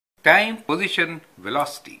Time, position,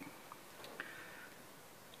 velocity.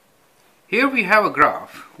 Here we have a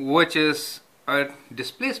graph which is a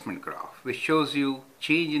displacement graph which shows you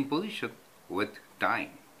change in position with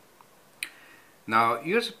time. Now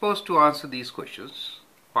you're supposed to answer these questions.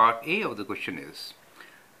 Part A of the question is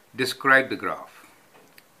describe the graph,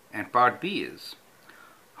 and part B is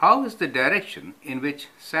how is the direction in which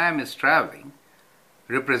Sam is traveling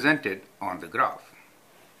represented on the graph.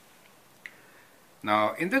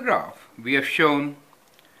 Now in the graph we have shown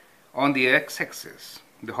on the x-axis,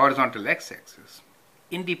 the horizontal x-axis,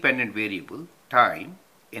 independent variable time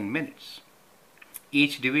in minutes.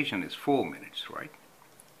 Each division is 4 minutes, right?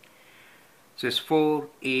 So it's 4,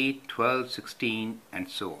 8, 12, 16 and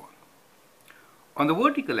so on. On the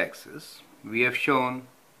vertical axis we have shown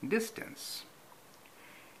distance,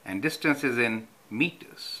 and distance is in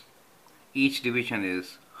meters. Each division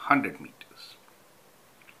is 100 meters.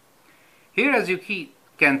 Here, as you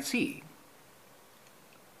can see,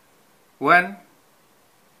 when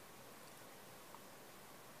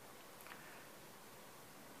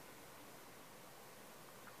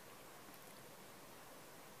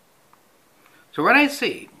I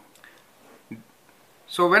say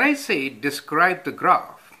describe the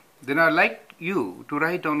graph, then I'd like you to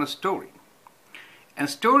write down a story. And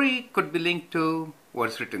story could be linked to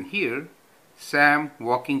what's written here, Sam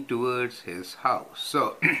walking towards his house.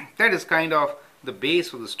 So that is kind of the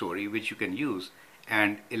base of the story which you can use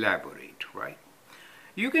and elaborate, right?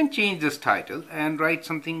 You can change this title and write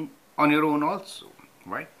something on your own also,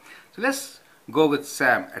 right? So let's go with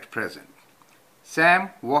Sam at present.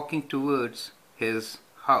 Sam walking towards his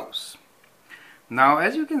house. Now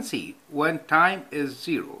as you can see, when time is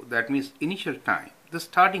 0, that means initial time, the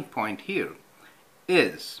starting point here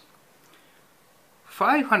is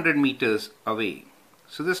 500 meters away.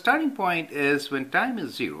 So the starting point is when time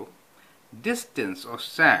is 0, distance of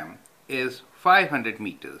Sam is 500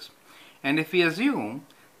 meters. And if we assume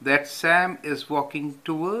that Sam is walking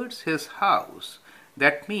towards his house,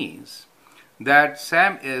 that means that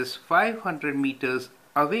Sam is 500 meters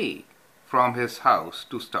away from his house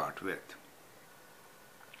to start with.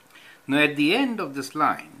 Now at the end of this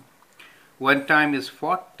line, when time is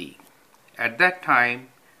 40, at that time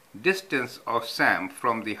distance of Sam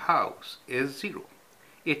from the house is 0.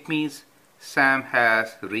 It means Sam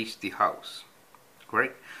has reached the house,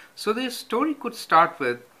 correct? So the story could start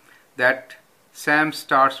with that Sam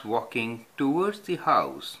starts walking towards the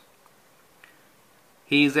house.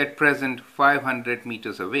 He is at present 500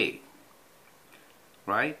 meters away,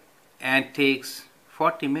 right? And takes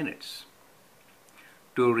 40 minutes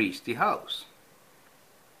to reach the house.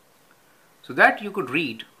 So that you could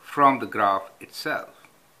read from the graph itself.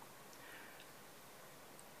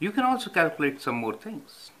 You can also calculate some more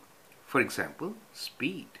things. For example,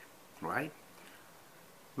 speed, right?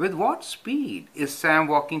 With what speed is Sam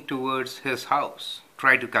walking towards his house?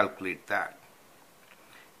 Try to calculate that.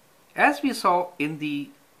 As we saw in the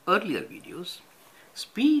earlier videos,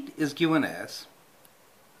 speed is given as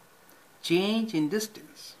change in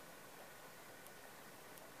distance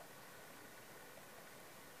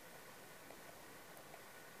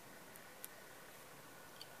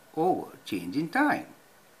over change in time.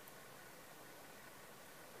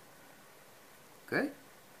 Okay?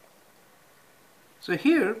 So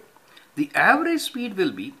here the average speed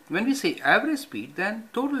will be, when we say average speed, then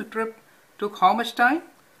total trip took how much time?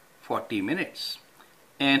 40 minutes.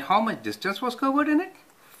 And how much distance was covered in it?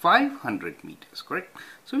 500 meters, correct?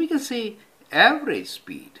 So we can say average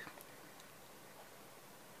speed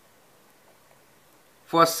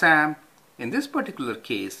for Sam in this particular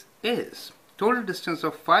case is total distance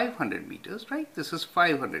of 500 meters, right? This is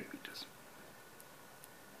 500 meters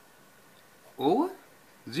over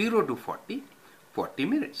 0 to 40, 40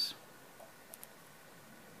 minutes.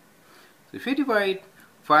 So if you divide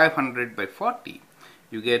 500 by 40,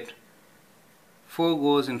 you get 4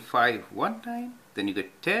 goes in 5 one time, then you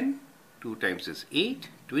get 10, 2 times is 8,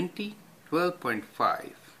 20,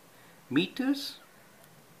 12.5 meters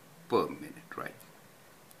per minute, right?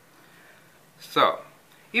 So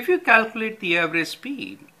if you calculate the average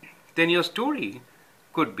speed, then your story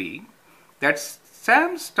could be that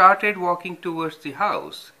Sam started walking towards the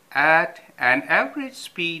house at an average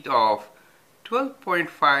speed of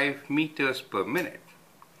 12.5 meters per minute.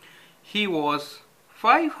 He was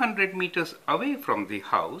 500 meters away from the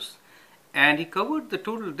house and he covered the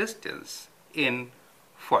total distance in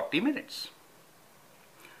 40 minutes.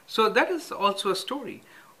 So that is also a story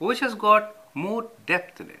which has got more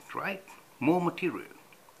depth in it, right? More material.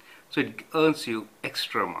 So it earns you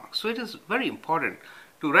extra marks. So it is very important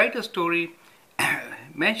to write a story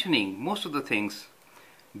mentioning most of the things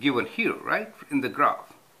given here, right, in the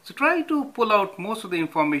graph. So try to pull out most of the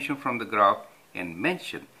information from the graph and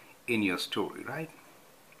mention in your story, right?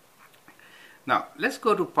 Now let's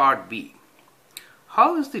go to part B.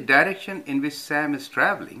 How is the direction in which Sam is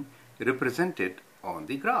traveling represented on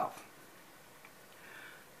the graph?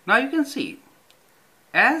 Now you can see,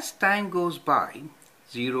 as time goes by,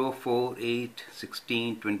 0, 4, 8,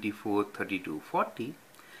 16, 24, 32, 40,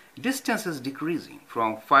 distance is decreasing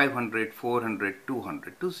from 500, 400,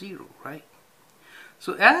 200 to 0, right?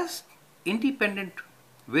 So as independent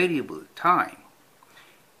variable time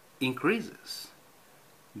increases,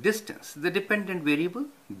 distance, the dependent variable,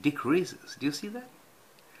 decreases. Do you see that?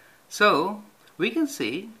 So we can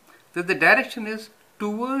say that the direction is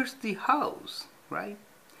towards the house, right?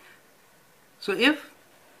 So if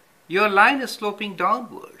your line is sloping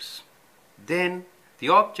downwards, then the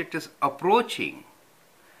object is approaching,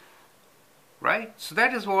 right? So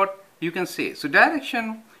that is what you can say. So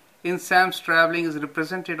direction in Sam's traveling is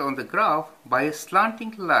represented on the graph by a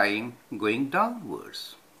slanting line going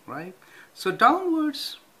downwards, right? So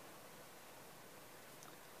downwards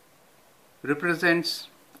represents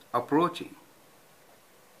approaching.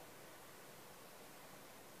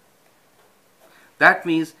 That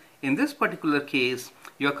means in this particular case,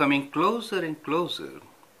 you are coming closer and closer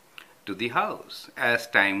to the house as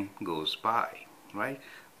time goes by, right?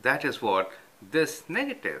 That is what this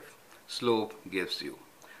negative slope gives you.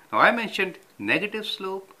 Now I mentioned negative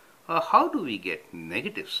slope. How do we get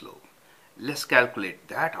negative slope? Let's calculate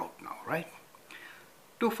that out now, right?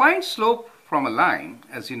 To find slope from a line,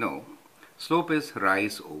 as you know, slope is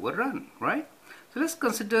rise over run, right? So let's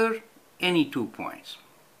consider any 2 points.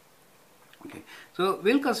 Okay, so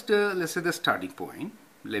we'll consider, let's say, the starting point.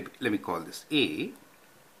 Let me call this A,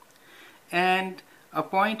 and a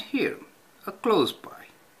point here, a close by.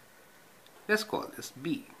 Let's call this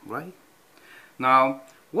B, right? Now,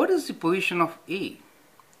 what is the position of A?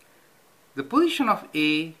 The position of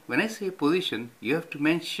A, when I say position, you have to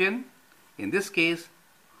mention, in this case,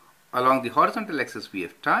 along the horizontal axis we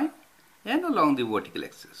have time, and along the vertical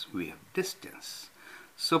axis we have distance.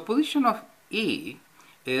 So position of A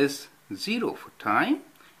is 0 for time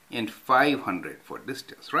and 500 for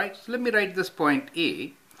distance, right? So let me write this point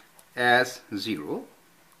A as 0,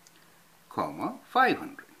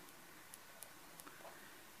 500.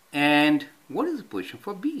 And what is the position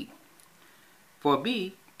for B? For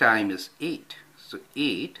B, time is 8. So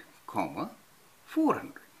 8,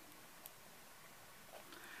 400.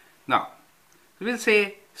 Now, we'll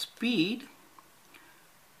say speed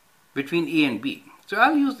between A and B. So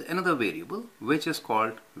I'll use another variable which is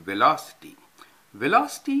called velocity.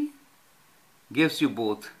 Velocity gives you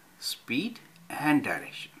both speed and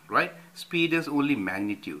direction, right? Speed is only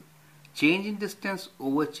magnitude. Change in distance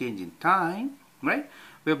over change in time, right?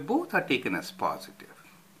 Where both are taken as positive.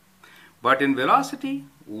 But in velocity,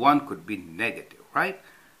 one could be negative, right?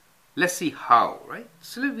 Let's see how, right?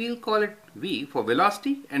 So we'll call it V for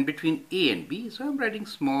velocity, and between A and B, so I'm writing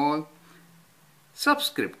small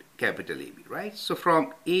subscript capital AB, right? So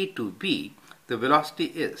from A to B, the velocity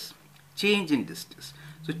is change in distance.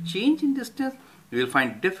 So change in distance, we will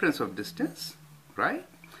find difference of distance, right?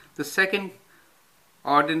 The second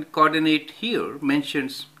coordinate here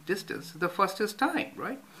mentions distance. The first is time,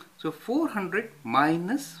 right? So 400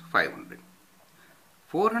 minus 500.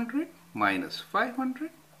 400 minus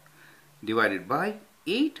 500 divided by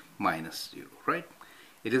 8 minus 0, right?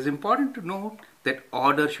 It is important to note that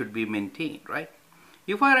order should be maintained, right?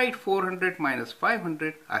 If I write 400 minus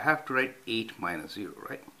 500, I have to write 8 minus 0,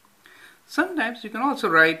 right? Sometimes you can also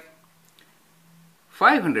write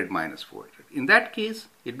 500 minus 400. In that case,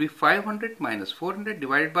 it will be 500 minus 400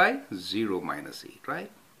 divided by 0 minus 8,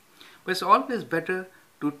 right? But it's always better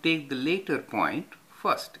to take the later point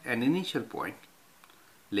first and initial point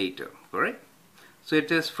later, correct? So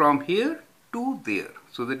it is from here to there.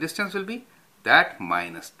 So the distance will be that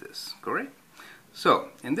minus this, correct? So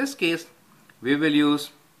in this case, we will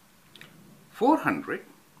use 400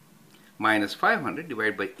 minus 500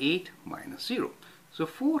 divided by 8 minus 0. So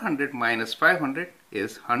 400 minus 500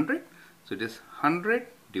 is 100. So it is 100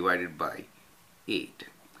 divided by 8.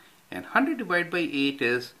 And 100 divided by 8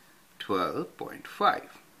 is 12.5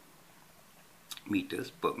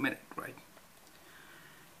 meters per minute, right?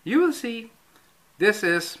 You will see this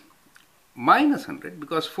is minus 100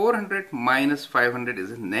 because 400 minus 500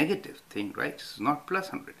 is a negative thing, right? It's not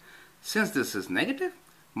plus 100. Since this is negative,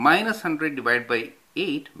 minus 100 divided by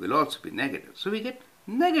 8 will also be negative. So we get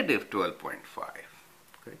negative 12.5.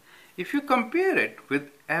 Okay. If you compare it with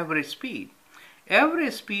average speed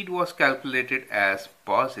was calculated as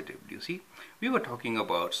positive. You see, we were talking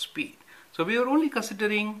about speed. So we are only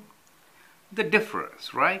considering the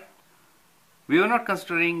difference, right? We were not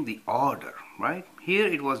considering the order, right? Here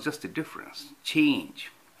it was just a difference, change.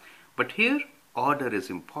 But here order is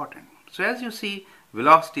important. So as you see,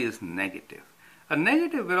 velocity is negative. A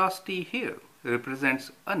negative velocity here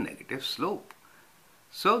represents a negative slope.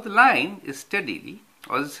 So the line is steadily,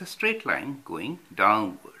 or it's a straight line going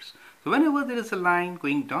downwards. So whenever there is a line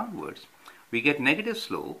going downwards, we get negative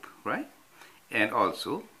slope, right? And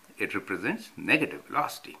also it represents negative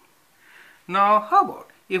velocity. Now how about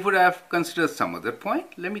if we have considered some other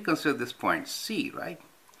point? Let me consider this point C, right?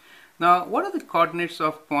 Now what are the coordinates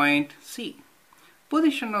of point C?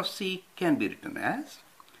 Position of C can be written as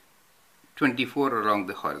 24 along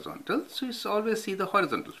the horizontal. So you always see the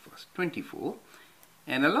horizontal first, 24.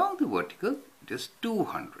 And along the vertical, it is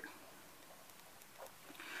 200.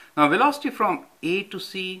 Now velocity from A to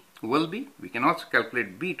C will be, we can also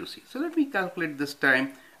calculate B to C. So let me calculate this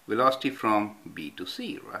time velocity from B to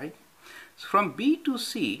C, right? So from B to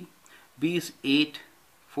C, B is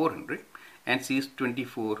 8,400 and C is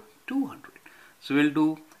 24,200. So we'll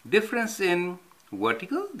do difference in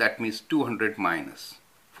vertical, that means 200 minus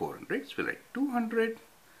 400. So we'll write 200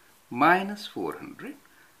 minus 400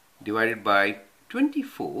 divided by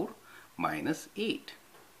 24 minus 8.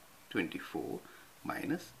 24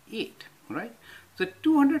 minus 8, right? So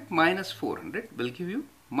 200 minus 400 will give you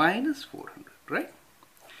minus 400, right?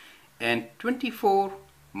 And 24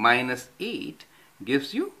 minus 8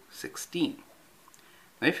 gives you 16.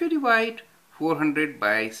 Now if you divide 400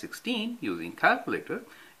 by 16 using calculator,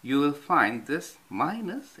 you will find this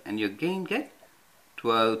minus and you again get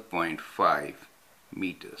 12.5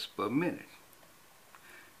 meters per minute.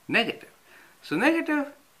 Negative. So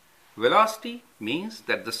negative velocity means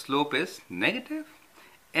that the slope is negative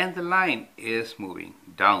and the line is moving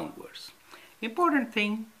downwards. Important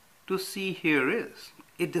thing to see here is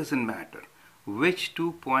it doesn't matter which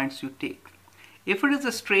 2 points you take. If it is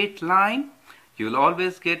a straight line, you will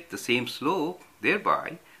always get the same slope,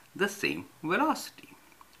 thereby the same velocity,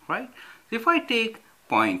 right? So if I take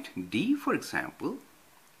point D, for example,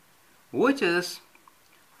 which is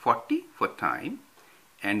 40 for time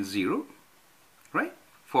and 0, right,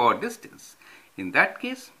 for distance. In that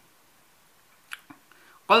case,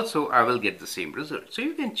 also I will get the same result. So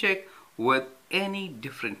you can check with any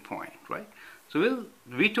different point, right? So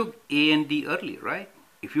we took A and D earlier, right?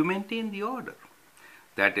 If you maintain the order,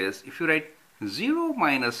 that is, if you write 0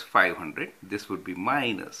 minus 500, this would be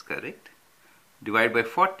minus, correct? Divide by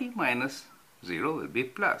 40 minus 0 will be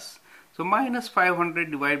plus. So minus 500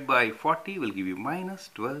 divided by 40 will give you minus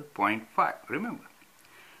 12.5. Remember,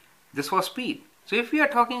 this was speed. So if we are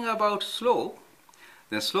talking about slope,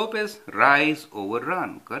 then slope is rise over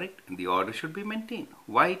run, correct? And the order should be maintained.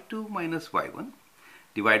 y2 minus y1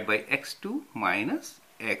 divided by x2 minus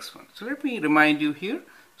x1. So let me remind you here,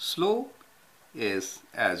 slope is,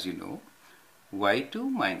 as you know,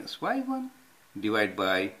 y2 minus y1 divided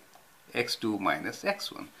by x2 minus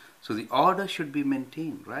x1. So the order should be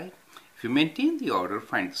maintained, right? If you maintain the order,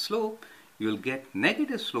 find the slope, you will get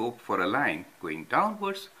negative slope for a line going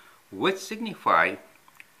downwards, which signify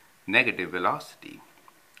negative velocity,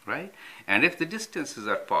 right? And if the distances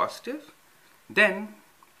are positive, then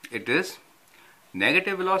it is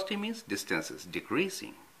negative velocity, means distance is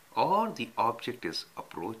decreasing or the object is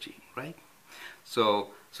approaching, right? So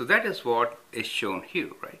that is what is shown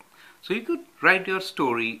here, right? So you could write your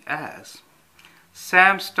story as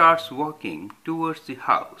Sam starts walking towards the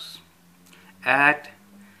house at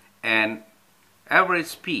an average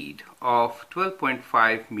speed of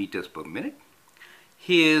 12.5 meters per minute.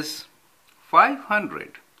 He is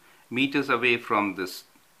 500 meters away from this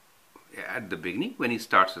at the beginning when he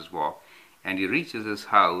starts his walk, and he reaches his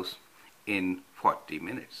house in 40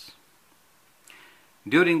 minutes.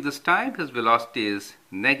 During this time, his velocity is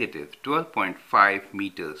negative 12.5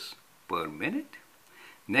 meters per minute.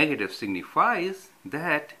 Negative signifies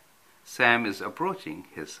that Sam is approaching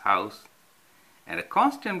his house, and a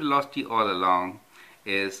constant velocity all along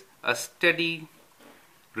is a steady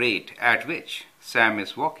rate at which Sam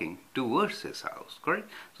is walking towards his house, correct?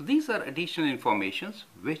 So these are additional informations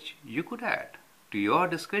which you could add to your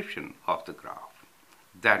description of the graph.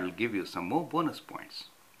 That will give you some more bonus points.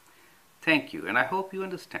 Thank you, and I hope you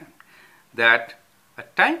understand that a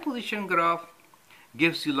time position graph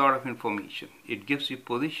gives you a lot of information. It gives you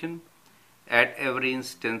position at every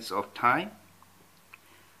instance of time,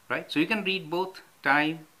 right? So you can read both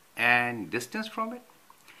time and distance from it.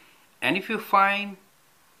 And if you find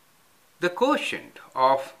the quotient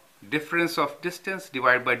of difference of distance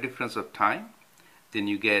divided by difference of time, then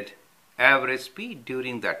you get average speed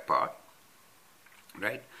during that part,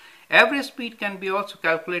 right? Average speed can be also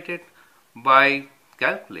calculated by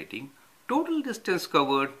calculating total distance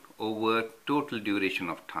covered over total duration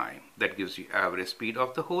of time. That gives you average speed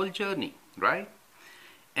of the whole journey, right?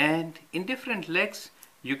 And in different legs,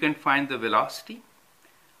 you can find the velocity,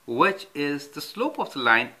 which is the slope of the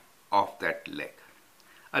line of that leg.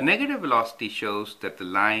 A negative velocity shows that the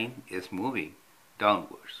line is moving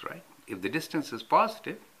downwards, right? If the distance is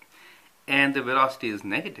positive and the velocity is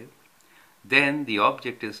negative, then the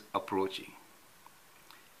object is approaching,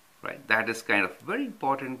 right? That is kind of very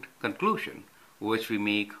important conclusion which we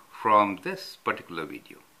make from this particular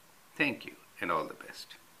video. Thank you and all the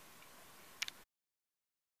best.